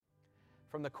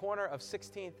From the corner of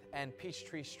 16th and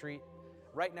Peachtree Street,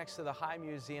 right next to the High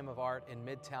Museum of Art in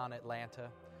Midtown Atlanta,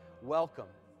 welcome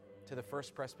to the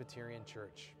First Presbyterian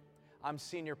Church. I'm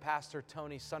Senior Pastor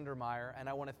Tony Sundermeyer, and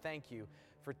I want to thank you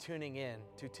for tuning in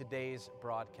to today's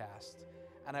broadcast.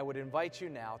 And I would invite you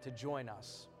now to join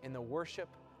us in the worship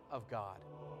of God.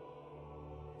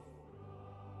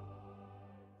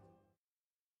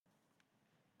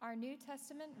 Our New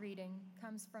Testament reading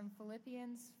comes from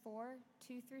Philippians 4,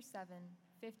 2-7,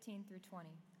 15-20.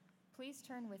 Please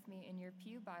turn with me in your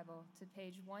pew Bible to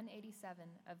page 187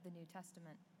 of the New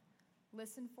Testament.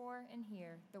 Listen for and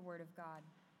hear the word of God.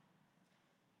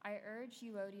 I urge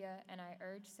Euodia and I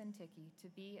urge Syntyche to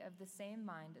be of the same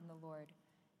mind in the Lord.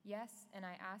 Yes, and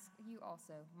I ask you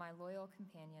also, my loyal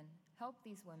companion, help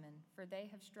these women, for they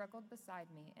have struggled beside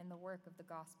me in the work of the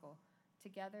gospel,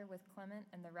 together with Clement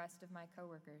and the rest of my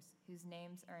co-workers, whose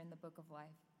names are in the book of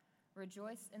life.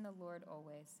 Rejoice in the Lord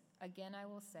always. Again I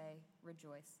will say,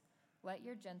 rejoice. Let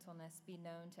your gentleness be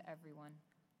known to everyone.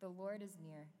 The Lord is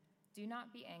near. Do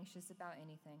not be anxious about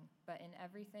anything, but in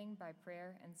everything by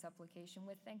prayer and supplication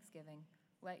with thanksgiving,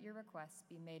 let your requests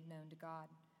be made known to God.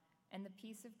 And the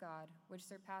peace of God, which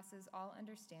surpasses all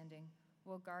understanding,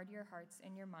 will guard your hearts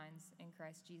and your minds in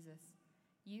Christ Jesus.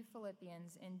 You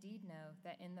Philippians indeed know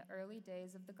that in the early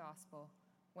days of the gospel,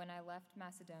 when I left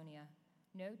Macedonia,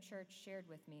 no church shared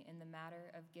with me in the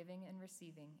matter of giving and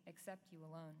receiving except you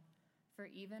alone. For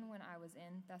even when I was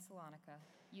in Thessalonica,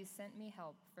 you sent me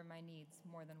help for my needs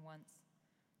more than once.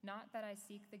 Not that I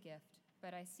seek the gift,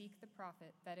 but I seek the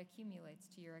profit that accumulates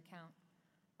to your account.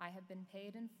 I have been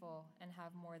paid in full and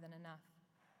have more than enough.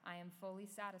 I am fully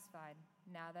satisfied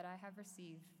now that I have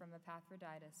received from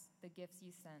Epaphroditus the gifts you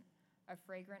sent, a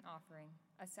fragrant offering,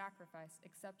 a sacrifice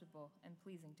acceptable and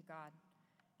pleasing to God.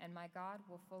 And my God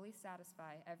will fully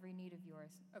satisfy every need of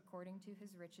yours according to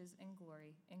his riches and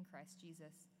glory in Christ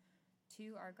Jesus.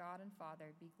 To our God and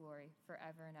Father be glory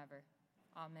forever and ever.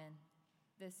 Amen.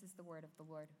 This is the word of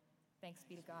the Lord. Thanks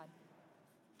be to God.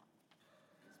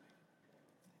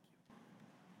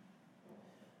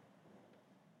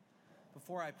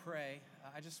 Before I pray,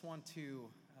 I just want to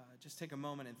just take a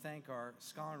moment and thank our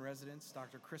scholar in residence,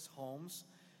 Dr. Chris Holmes,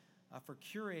 for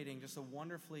curating just a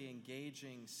wonderfully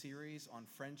engaging series on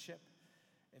friendship.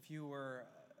 If you were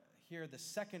here the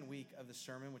second week of the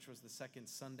sermon, which was the second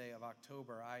Sunday of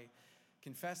October, I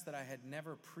confess that I had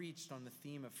never preached on the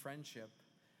theme of friendship.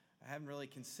 I haven't really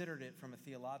considered it from a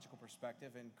theological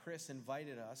perspective, and Chris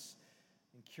invited us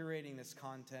in curating this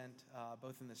content,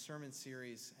 both in the sermon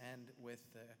series and with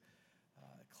the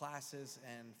classes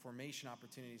and formation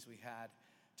opportunities we had,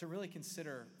 to really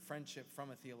consider friendship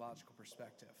from a theological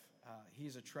perspective.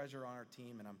 He's a treasure on our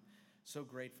team, and I'm so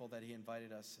grateful that he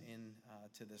invited us in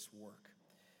to this work.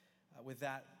 With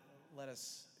that, let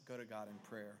us go to God in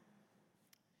prayer.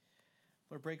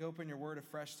 Lord, break open your word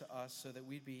afresh to us so that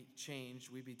we'd be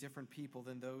changed, we'd be different people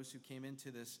than those who came into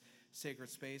this sacred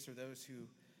space or those who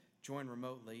join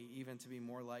remotely, even to be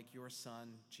more like your Son,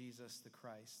 Jesus the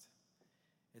Christ.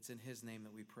 It's in his name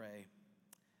that we pray.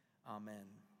 Amen.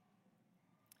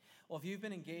 Well, if you've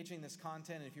been engaging this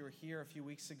content, and if you were here a few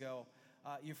weeks ago,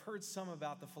 you've heard some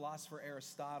about the philosopher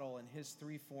Aristotle and his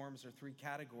three forms or three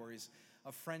categories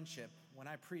of friendship. When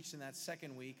I preached in that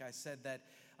second week, I said that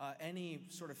any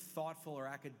sort of thoughtful or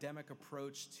academic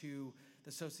approach to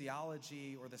the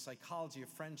sociology or the psychology of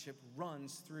friendship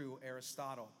runs through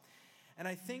Aristotle. And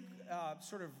I think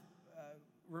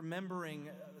remembering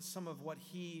some of what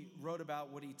he wrote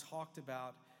about, what he talked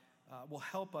about, will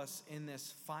help us in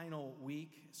this final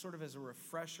week, sort of as a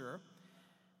refresher,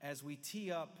 as we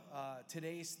tee up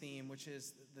today's theme, which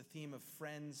is the theme of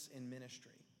friends in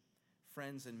ministry.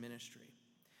 Friends in ministry.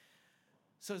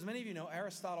 So as many of you know,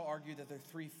 Aristotle argued that there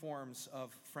are three forms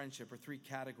of friendship, or three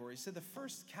categories. He said the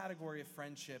first category of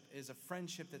friendship is a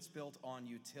friendship that's built on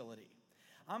utility.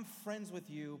 I'm friends with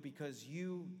you because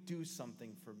you do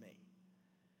something for me.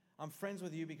 I'm friends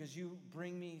with you because you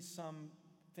bring me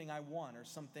something I want or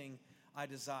something I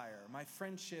desire. My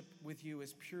friendship with you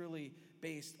is purely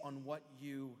based on what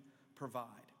you provide.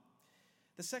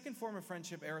 The second form of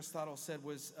friendship, Aristotle said,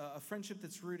 was a friendship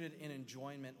that's rooted in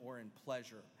enjoyment or in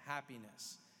pleasure,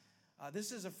 happiness.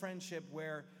 This is a friendship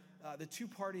where the two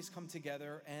parties come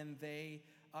together and they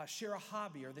share a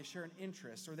hobby, or they share an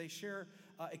interest, or they share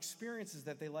experiences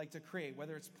that they like to create,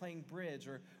 whether it's playing bridge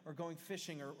or going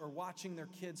fishing or watching their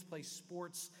kids play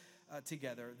sports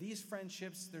together. These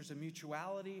friendships, there's a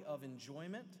mutuality of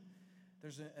enjoyment.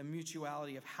 There's a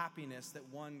mutuality of happiness that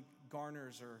one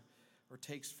garners or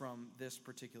takes from this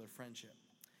particular friendship.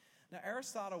 Now,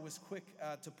 Aristotle was quick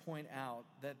to point out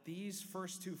that these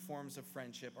first two forms of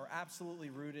friendship are absolutely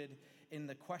rooted in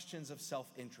the questions of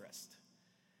self-interest.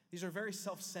 These are very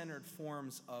self-centered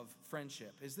forms of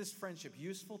friendship. Is this friendship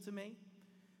useful to me?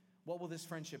 What will this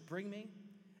friendship bring me?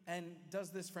 And does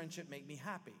this friendship make me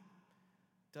happy?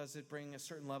 Does it bring a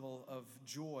certain level of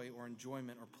joy or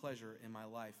enjoyment or pleasure in my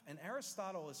life? And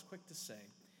Aristotle is quick to say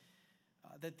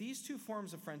that these two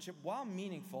forms of friendship, while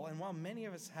meaningful, and while many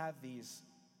of us have these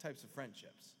types of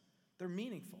friendships, they're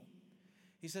meaningful.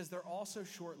 He says they're also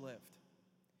short-lived.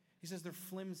 He says they're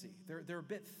flimsy. They're a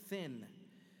bit thin.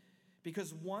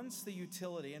 Because once the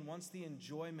utility and once the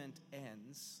enjoyment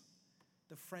ends,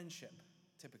 the friendship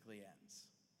typically ends.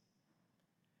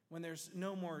 When there's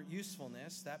no more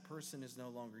usefulness, that person is no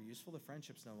longer useful, the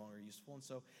friendship's no longer useful, and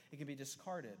so it can be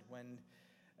discarded. When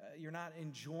you're not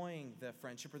enjoying the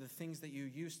friendship or the things that you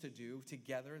used to do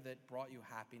together that brought you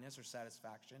happiness or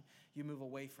satisfaction, you move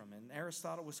away from it. And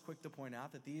Aristotle was quick to point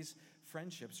out that these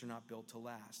friendships are not built to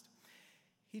last.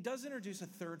 He does introduce a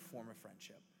third form of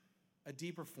friendship, a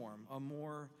deeper form,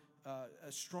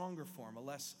 a stronger form, a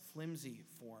less flimsy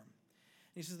form.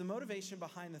 He says the motivation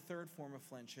behind the third form of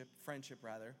friendship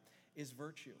is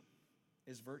virtue.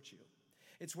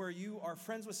 It's where you are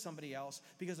friends with somebody else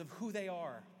because of who they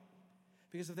are,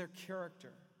 because of their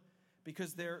character,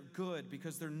 because they're good,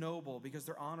 because they're noble, because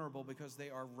they're honorable, because they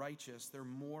are righteous, they're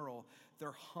moral,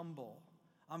 they're humble.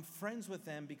 I'm friends with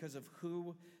them because of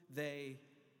who they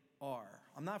are.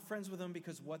 I'm not friends with them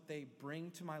because what they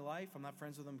bring to my life. I'm not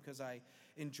friends with them because I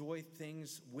enjoy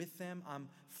things with them. I'm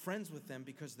friends with them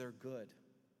because they're good.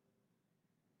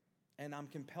 And I'm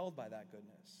compelled by that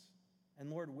goodness.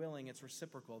 And Lord willing, it's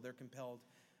reciprocal. They're compelled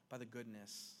by the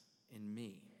goodness in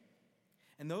me.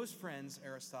 And those friends,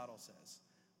 Aristotle says,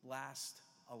 last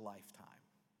a lifetime.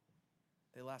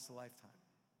 They last a lifetime.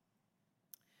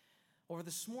 Over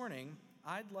this morning,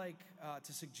 I'd like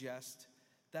to suggest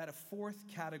that a fourth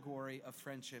category of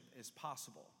friendship is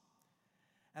possible.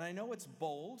 And I know it's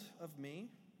bold of me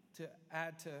to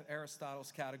add to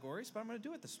Aristotle's categories, but I'm going to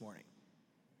do it this morning.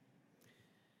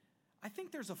 I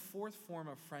think there's a fourth form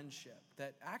of friendship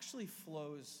that actually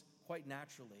flows quite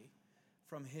naturally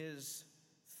from his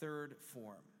third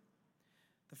form.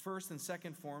 The first and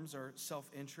second forms are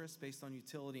self-interest based on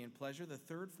utility and pleasure. The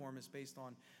third form is based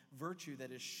on virtue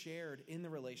that is shared in the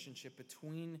relationship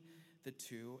between the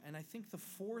two. And I think the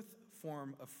fourth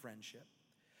form of friendship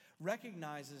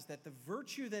recognizes that the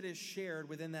virtue that is shared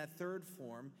within that third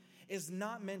form is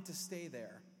not meant to stay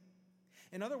there.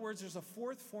 In other words, there's a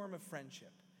fourth form of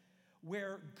friendship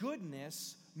where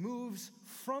goodness moves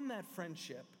from that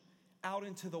friendship out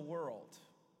into the world,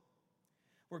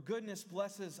 where goodness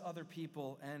blesses other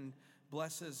people and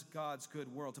blesses God's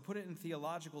good world. To put it in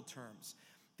theological terms,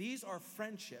 these are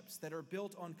friendships that are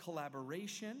built on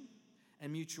collaboration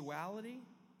and mutuality,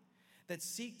 that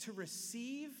seek to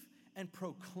receive and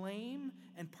proclaim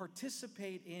and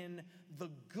participate in the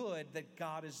good that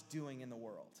God is doing in the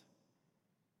world.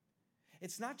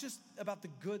 It's not just about the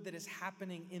good that is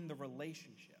happening in the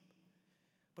relationship,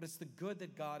 but it's the good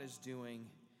that God is doing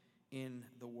in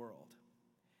the world.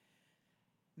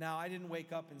 Now, I didn't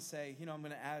wake up and say, I'm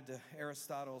going to add to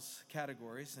Aristotle's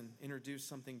categories and introduce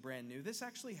something brand new. This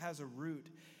actually has a root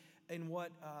in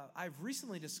what I've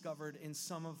recently discovered in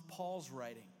some of Paul's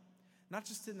writing. Not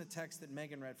just in the text that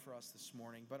Megan read for us this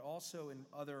morning, but also in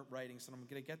other writings, and I'm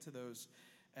going to get to those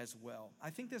as well. I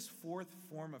think this fourth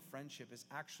form of friendship is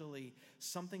actually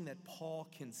something that Paul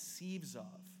conceives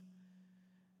of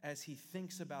as he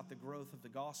thinks about the growth of the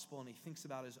gospel and he thinks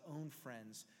about his own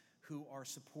friends who are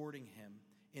supporting him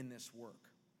in this work.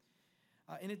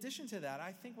 In addition to that,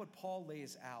 I think what Paul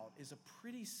lays out is a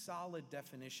pretty solid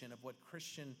definition of what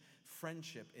Christian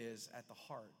friendship is at the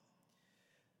heart.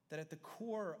 That at the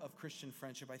core of Christian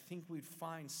friendship, I think we'd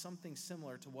find something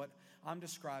similar to what I'm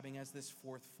describing as this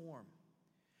fourth form.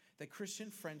 That Christian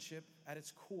friendship at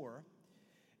its core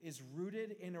is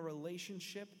rooted in a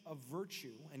relationship of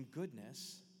virtue and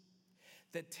goodness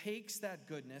that takes that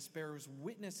goodness, bears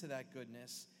witness to that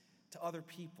goodness to other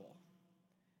people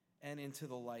and into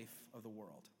the life of the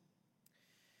world.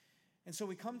 And so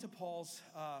we come to Paul's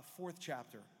fourth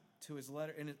chapter, to his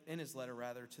letter, in his letter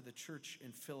to the church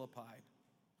in Philippi.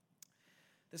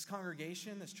 This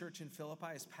congregation, this church in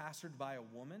Philippi, is pastored by a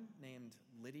woman named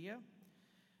Lydia.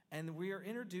 And we are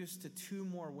introduced to two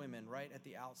more women right at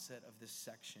the outset of this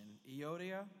section,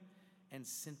 Euodia and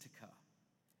Syntyche.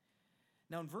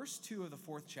 Now in verse 2 of the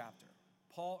fourth chapter,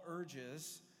 Paul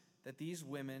urges that these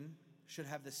women should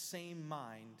have the same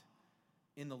mind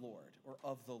in the Lord, or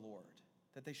of the Lord,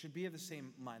 that they should be of the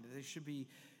same mind, that they should be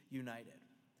united.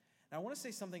 Now I want to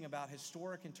say something about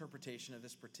historic interpretation of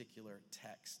this particular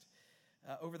text.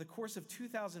 Over the course of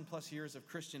 2,000 plus years of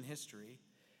Christian history,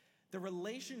 The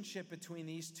relationship between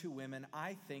these two women,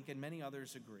 I think, and many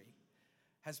others agree,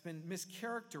 has been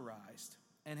mischaracterized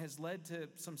and has led to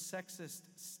some sexist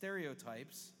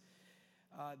stereotypes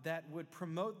that would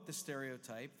promote the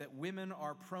stereotype that women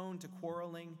are prone to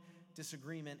quarreling,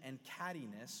 disagreement, and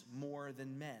cattiness more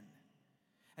than men.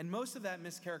 And most of that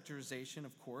mischaracterization,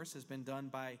 of course, has been done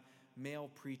by male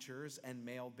preachers and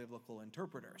male biblical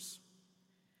interpreters.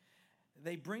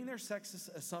 They bring their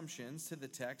sexist assumptions to the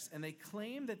text, and they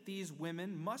claim that these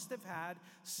women must have had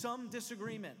some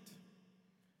disagreement.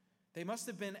 They must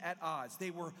have been at odds.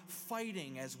 They were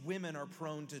fighting as women are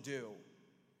prone to do.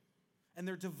 And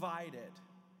they're divided,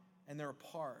 and they're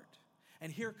apart.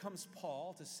 And here comes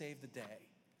Paul to save the day.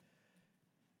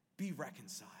 Be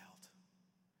reconciled.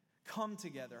 Come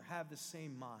together, have the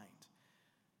same mind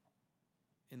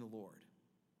in the Lord.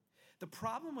 The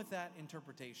problem with that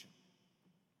interpretation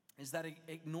is that it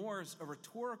ignores a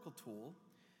rhetorical tool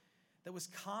that was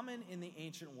common in the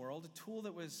ancient world, a tool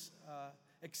that was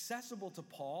accessible to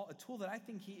Paul, a tool that I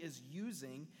think he is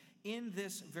using in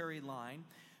this very line,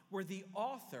 where the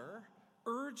author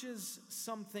urges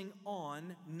something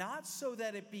on, not so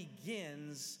that it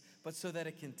begins, but so that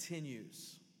it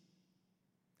continues.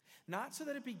 Not so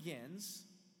that it begins,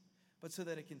 but so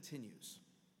that it continues.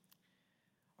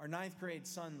 Our 9th grade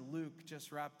son, Luke,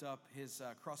 just wrapped up his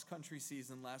cross-country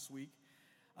season last week.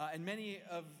 And many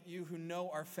of you who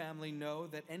know our family know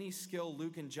that any skill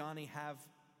Luke and Johnny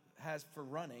has for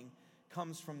running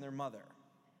comes from their mother.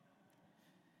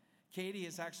 Katie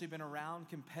has actually been around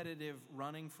competitive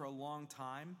running for a long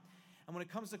time. And when it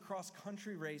comes to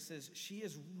cross-country races, she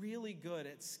is really good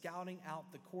at scouting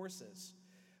out the courses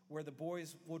where the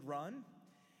boys would run.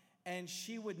 And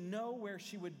she would know where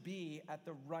she would be at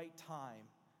the right time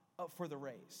for the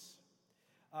race.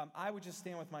 I would just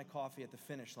stand with my coffee at the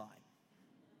finish line.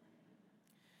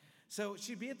 So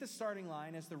she'd be at the starting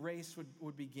line as the race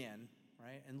would begin,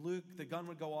 right? And Luke, the gun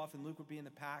would go off, and Luke would be in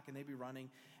the pack, and they'd be running,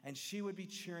 and she would be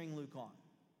cheering Luke on.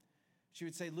 She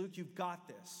would say, Luke, you've got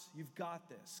this. You've got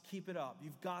this. Keep it up.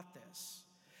 You've got this.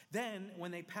 Then, when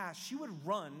they passed, she would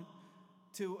run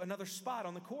to another spot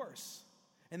on the course.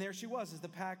 And there she was. As the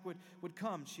pack would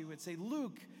come, she would say,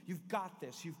 Luke, you've got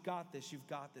this. You've got this. You've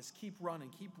got this. Keep running.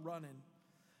 Keep running.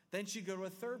 Then she'd go to a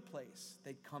third place.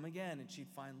 They'd come again, and she'd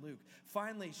find Luke.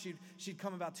 Finally, she'd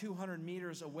come about 200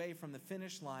 meters away from the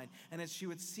finish line, and as she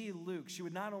would see Luke, she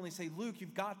would not only say, Luke,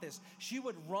 you've got this. She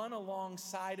would run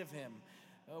alongside of him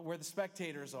where the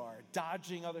spectators are,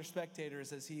 dodging other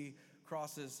spectators as he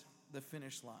crosses the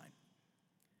finish line.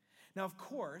 Now, of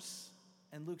course,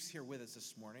 and Luke's here with us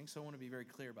this morning, so I want to be very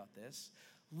clear about this.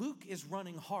 Luke is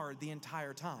running hard the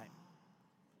entire time,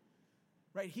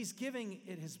 right? He's giving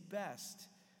it his best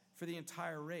for the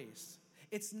entire race.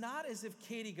 It's not as if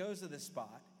Katie goes to this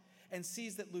spot and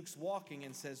sees that Luke's walking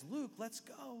and says, Luke, let's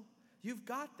go. You've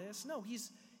got this. No,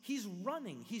 he's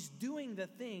running. He's doing the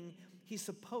thing he's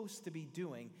supposed to be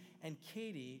doing, and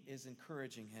Katie is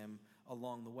encouraging him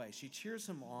along the way. She cheers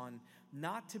him on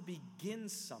not to begin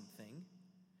something,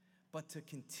 but to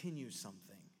continue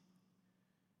something.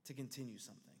 To continue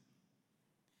something.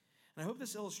 And I hope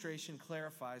this illustration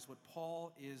clarifies what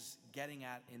Paul is getting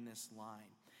at in this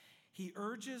line. He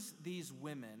urges these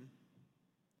women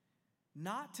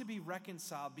not to be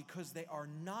reconciled because they are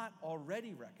not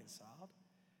already reconciled,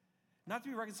 not to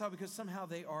be reconciled because somehow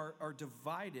they are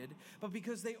divided, but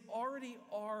because they already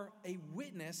are a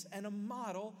witness and a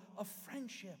model of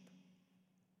friendship.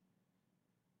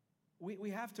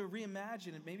 We have to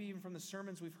reimagine it, maybe even from the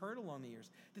sermons we've heard along the years,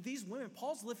 that these women,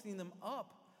 Paul's lifting them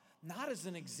up, not as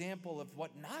an example of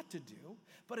what not to do,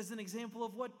 but as an example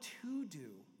of what to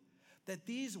do. That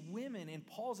these women, in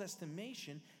Paul's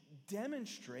estimation,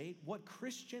 demonstrate what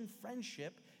Christian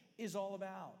friendship is all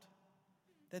about.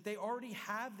 That they already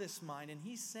have this mind, and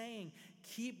he's saying,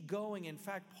 keep going. In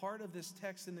fact, part of this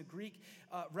text in the Greek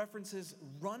references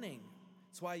running.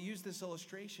 That's why I use this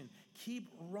illustration.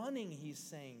 Keep running, he's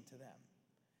saying to them.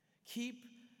 Keep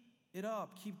it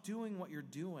up. Keep doing what you're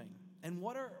doing. And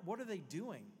what are they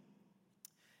doing?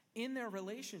 In their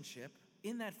relationship,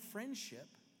 in that friendship,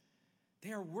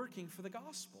 they are working for the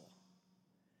gospel.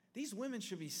 These women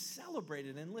should be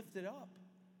celebrated and lifted up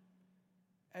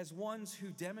as ones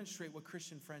who demonstrate what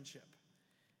Christian friendship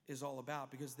is all about,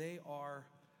 because they are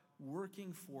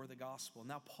working for the gospel.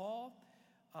 Now, Paul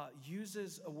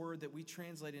uses a word that we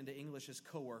translate into English as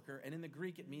coworker, and in the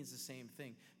Greek it means the same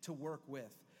thing, to work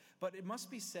with. But it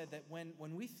must be said that when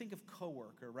we think of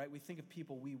coworker, right, we think of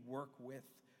people we work with,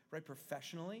 right,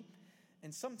 professionally,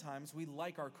 and sometimes we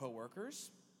like our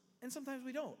coworkers, and sometimes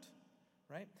we don't,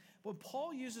 right? When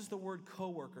Paul uses the word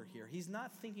coworker here, he's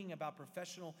not thinking about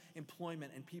professional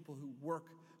employment and people who work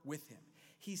with him.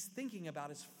 He's thinking about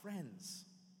his friends.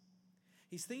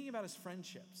 He's thinking about his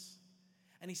friendships.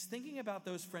 And he's thinking about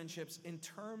those friendships in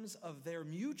terms of their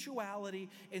mutuality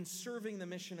in serving the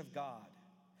mission of God.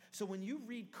 So when you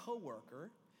read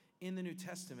coworker in the New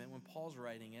Testament, when Paul's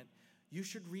writing it, you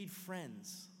should read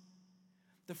friends.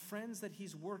 The friends that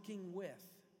he's working with,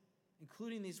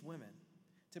 including these women,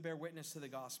 to bear witness to the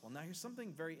gospel. Now here's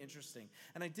something very interesting,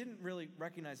 and I didn't really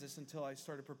recognize this until I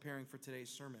started preparing for today's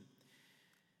sermon.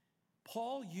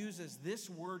 Paul uses this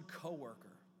word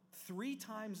coworker 3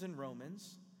 times in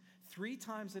Romans, 3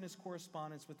 times in his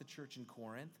correspondence with the church in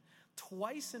Corinth,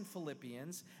 twice in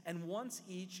Philippians, and once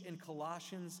each in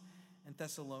Colossians and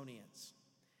Thessalonians.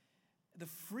 The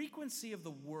frequency of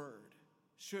the word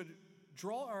should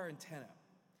draw our antenna,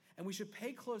 and we should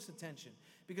pay close attention,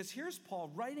 because here's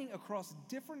Paul writing across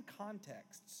different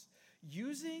contexts,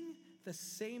 using the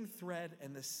same thread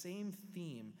and the same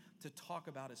theme to talk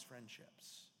about his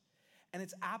friendships. And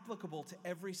it's applicable to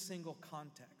every single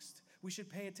context. We should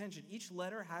pay attention. Each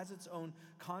letter has its own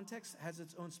context, has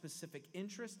its own specific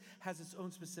interest, has its own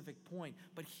specific point.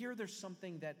 But here there's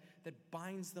something that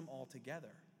binds them all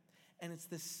together. And it's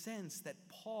the sense that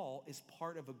Paul is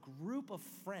part of a group of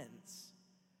friends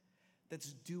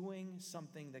that's doing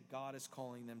something that God is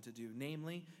calling them to do,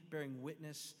 namely bearing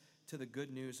witness to the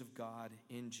good news of God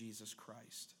in Jesus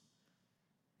Christ.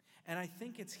 And I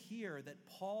think it's here that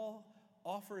Paul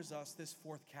offers us this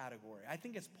 4th category. I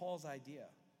think it's Paul's idea.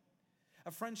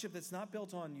 A friendship that's not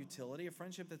built on utility, a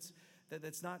friendship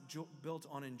that's not built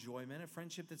on enjoyment, a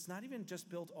friendship that's not even just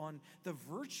built on the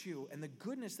virtue and the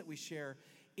goodness that we share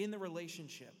in the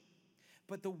relationship,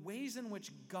 but the ways in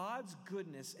which God's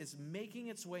goodness is making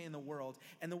its way in the world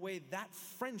and the way that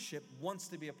friendship wants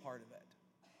to be a part of it.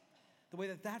 The way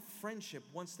that friendship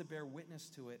wants to bear witness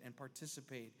to it and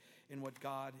participate in what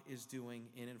God is doing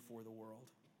in and for the world.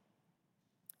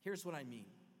 Here's what I mean.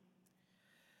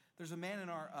 There's a man in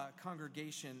our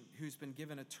congregation who's been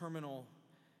given a terminal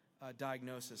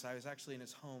diagnosis. I was actually in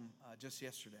his home just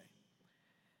yesterday.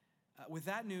 With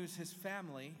that news, his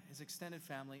family, his extended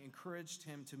family, encouraged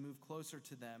him to move closer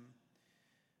to them,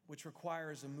 which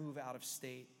requires a move out of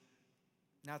state.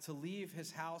 Now, to leave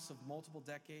his house of multiple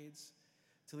decades,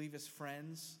 to leave his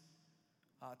friends,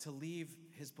 to leave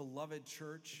his beloved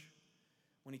church.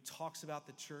 When he talks about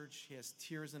the church, he has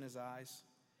tears in his eyes.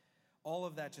 All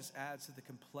of that just adds to the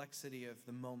complexity of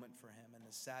the moment for him and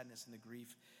the sadness and the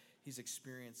grief he's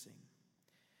experiencing.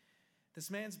 This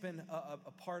man's been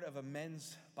a part of a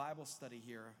men's Bible study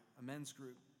here, a men's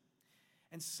group.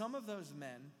 And some of those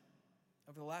men,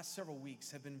 over the last several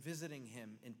weeks, have been visiting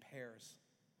him in pairs.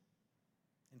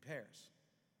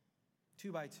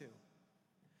 2 by 2.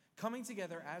 Coming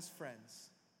together as friends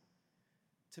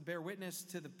to bear witness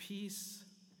to the peace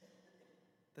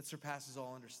that surpasses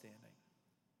all understanding.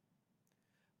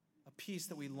 A peace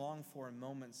that we long for in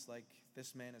moments like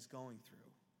this man is going through.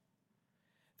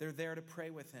 They're there to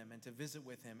pray with him and to visit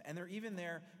with him. And they're even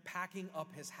there packing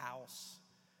up his house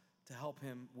to help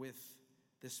him with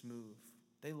this move.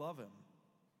 They love him.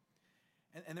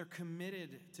 And they're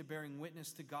committed to bearing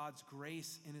witness to God's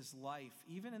grace in his life,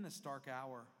 even in this dark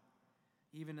hour,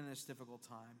 even in this difficult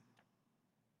time.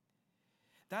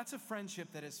 That's a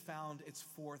friendship that has found its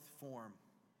 4th form.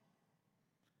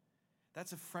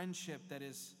 That's a friendship that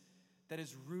is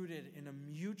rooted in a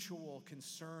mutual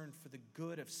concern for the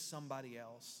good of somebody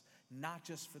else, not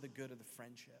just for the good of the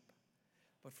friendship,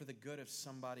 but for the good of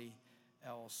somebody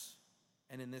else.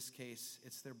 And in this case,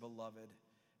 it's their beloved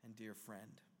and dear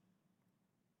friend.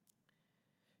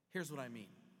 Here's what I mean.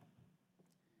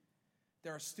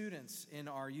 There are students in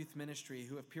our youth ministry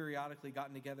who have periodically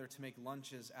gotten together to make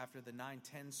lunches after the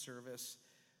 9-10 service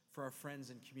for our friends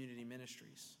in community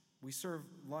ministries. We serve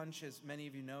lunch, as many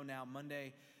of you know now,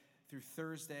 Monday through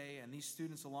Thursday, and these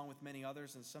students, along with many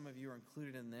others, and some of you are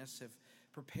included in this, have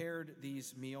prepared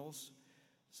these meals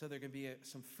so there can be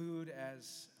some food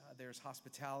as there's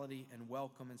hospitality and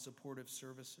welcome and supportive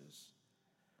services.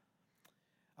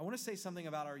 I want to say something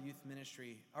about our youth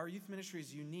ministry. Our youth ministry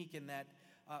is unique in that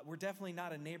we're definitely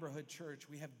not a neighborhood church.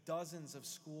 We have dozens of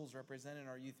schools represented in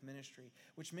our youth ministry,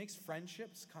 which makes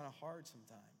friendships kind of hard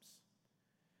sometimes.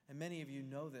 And many of you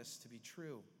know this to be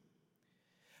true.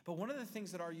 But one of the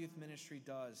things that our youth ministry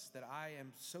does that I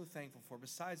am so thankful for,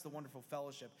 besides the wonderful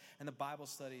fellowship and the Bible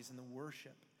studies and the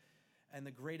worship and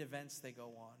the great events they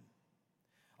go on,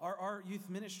 our youth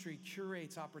ministry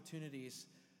curates opportunities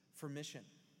for mission,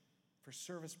 for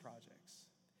service projects.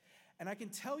 And I can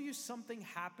tell you something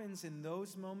happens in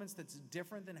those moments that's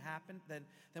different than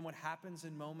what happens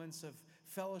in moments of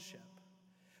fellowship.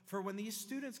 For when these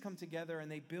students come together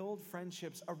and they build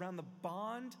friendships around the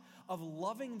bond of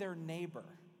loving their neighbor,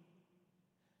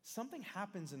 something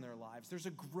happens in their lives. There's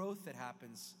a growth that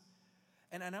happens.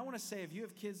 And I want to say, if you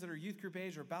have kids that are youth group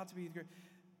age or about to be youth group,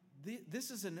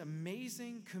 this is an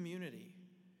amazing community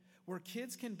where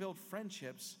kids can build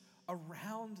friendships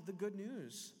around the good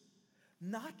news,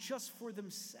 not just for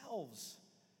themselves,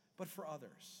 but for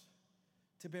others,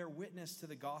 to bear witness to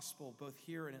the gospel both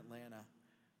here in Atlanta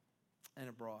and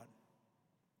abroad.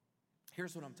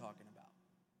 Here's what I'm talking about.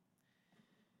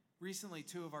 Recently,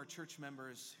 2 of our church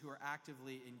members who are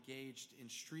actively engaged in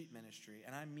street ministry,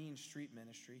 and I mean street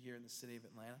ministry here in the city of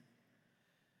Atlanta,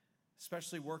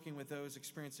 especially working with those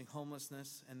experiencing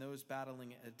homelessness and those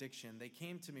battling addiction, they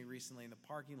came to me recently in the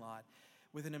parking lot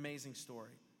with an amazing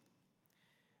story.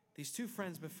 These 2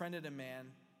 friends befriended a man,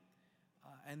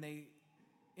 and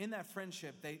in that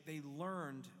friendship, they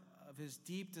learned of his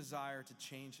deep desire to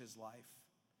change his life.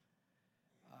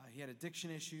 He had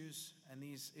addiction issues, and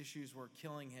these issues were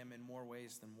killing him in more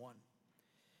ways than one.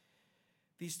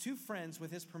 These 2 friends,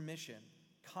 with his permission,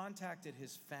 contacted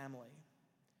his family.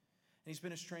 And he's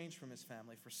been estranged from his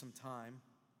family for some time.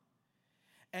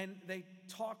 And they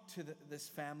talked to this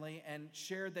family and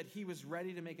shared that he was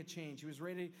ready to make a change. He was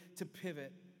ready to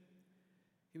pivot.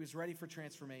 He was ready for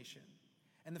transformation.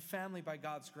 And the family, by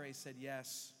God's grace, said,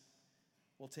 yes,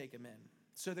 we'll take him in.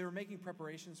 So they were making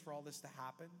preparations for all this to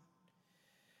happen.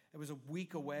 It was a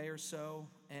week away or so,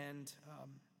 and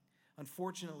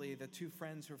unfortunately, the 2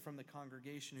 friends who are from the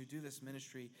congregation who do this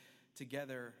ministry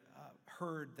together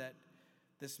heard that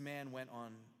this man went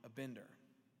on a bender,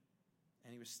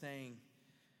 and he was staying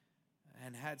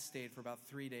and had stayed for about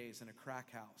 3 days in a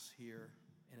crack house here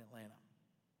in Atlanta.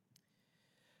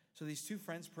 So these 2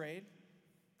 friends prayed,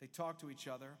 they talked to each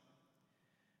other,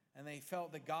 and they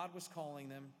felt that God was calling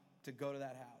them to go to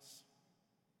that house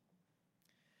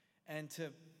and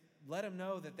to let him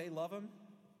know that they love him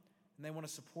and they want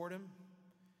to support him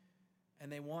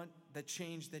and they want the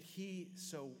change that he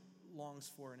so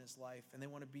longs for in his life, and they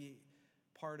want to be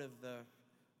part of the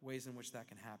ways in which that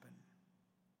can happen.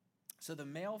 So the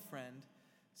male friend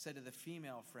said to the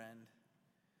female friend,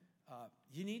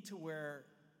 you need to wear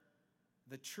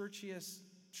the churchiest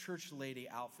church lady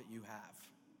outfit you have,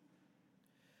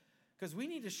 because we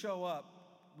need to show up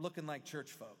looking like church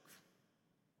folk.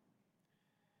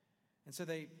 And so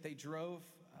they drove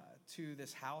to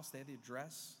this house. They had the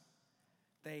address.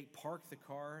 They parked the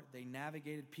car. They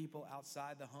navigated people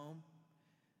outside the home.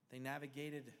 They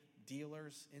navigated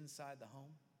dealers inside the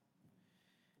home.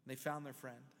 They found their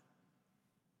friend.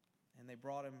 And they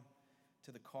brought him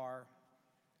to the car.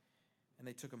 And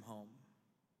they took him home.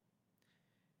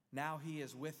 Now he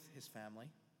is with his family.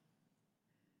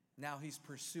 Now he's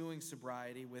pursuing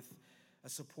sobriety with a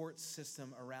support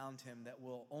system around him that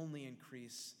will only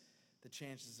increase the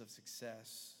chances of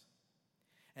success.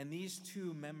 And these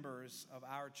 2 members of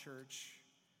our church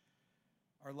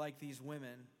are like these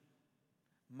women,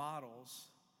 models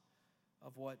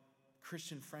of what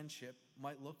Christian friendship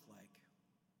might look like.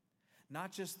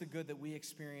 Not just the good that we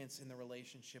experience in the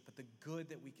relationship, but the good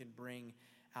that we can bring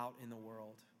out in the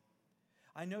world.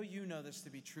 I know you know this to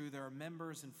be true. There are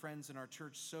members and friends in our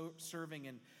church serving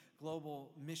in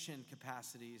global mission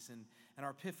capacities, and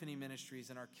our Epiphany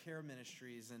ministries and our care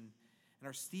ministries and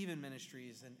our Stephen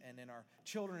ministries and in our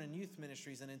children and youth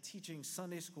ministries and in teaching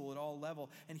Sunday school at all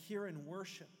level and here in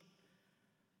worship,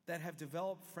 that have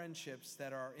developed friendships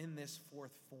that are in this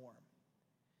 4th form,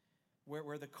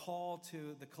 where the call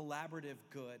to the collaborative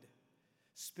good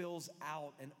spills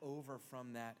out and over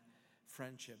from that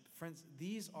friendship. Friends,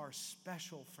 these are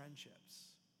special friendships.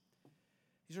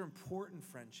 These are important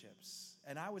friendships.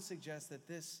 And I would suggest that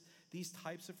these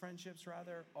types of friendships,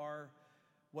 rather, are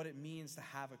what it means to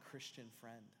have a Christian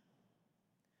friend.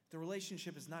 The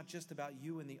relationship is not just about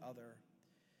you and the other,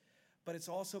 but it's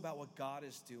also about what God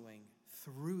is doing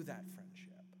through that friendship.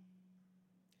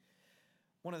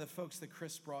 One of the folks that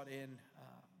Chris brought in,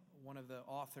 one of the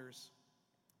authors,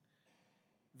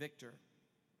 Victor,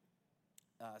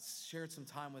 shared some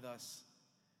time with us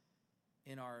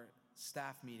in our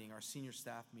staff meeting, our senior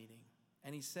staff meeting.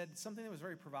 And he said something that was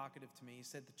very provocative to me. He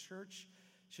said the church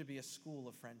should be a school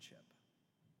of friendship.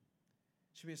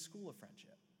 It should be a school of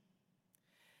friendship.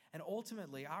 And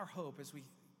ultimately, our hope as we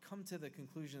come to the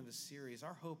conclusion of this series,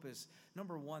 our hope is,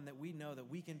 number one, that we know that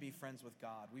we can be friends with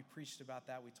God. We preached about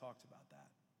that. We talked about that.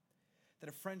 That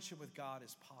a friendship with God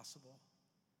is possible.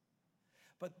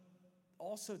 But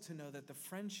also to know that the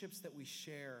friendships that we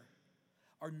share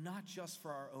are not just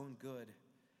for our own good,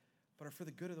 but are for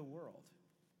the good of the world.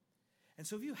 And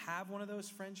so if you have one of those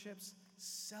friendships,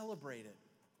 celebrate it.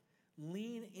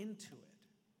 Lean into it.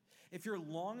 If you're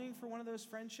longing for one of those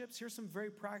friendships, here's some very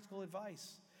practical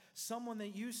advice. Someone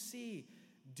that you see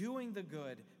doing the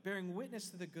good, bearing witness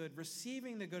to the good,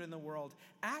 receiving the good in the world.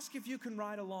 Ask if you can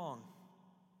ride along.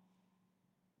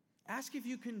 Ask if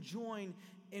you can join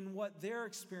in what they're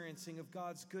experiencing of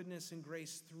God's goodness and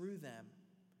grace through them.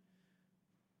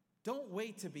 Don't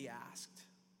wait to be asked.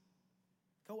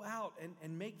 Go out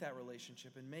and make that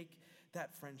relationship and make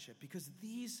that friendship, because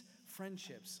these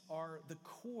friendships are the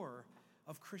core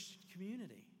of Christian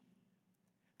community.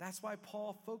 That's why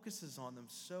Paul focuses on them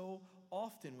so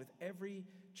often with every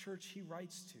church he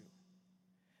writes to.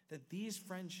 That these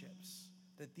friendships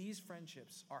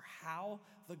are how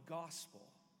the gospel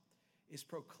is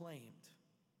proclaimed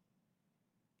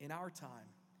in our time,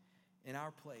 in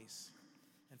our place,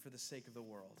 and for the sake of the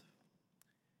world.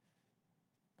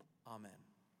 Amen.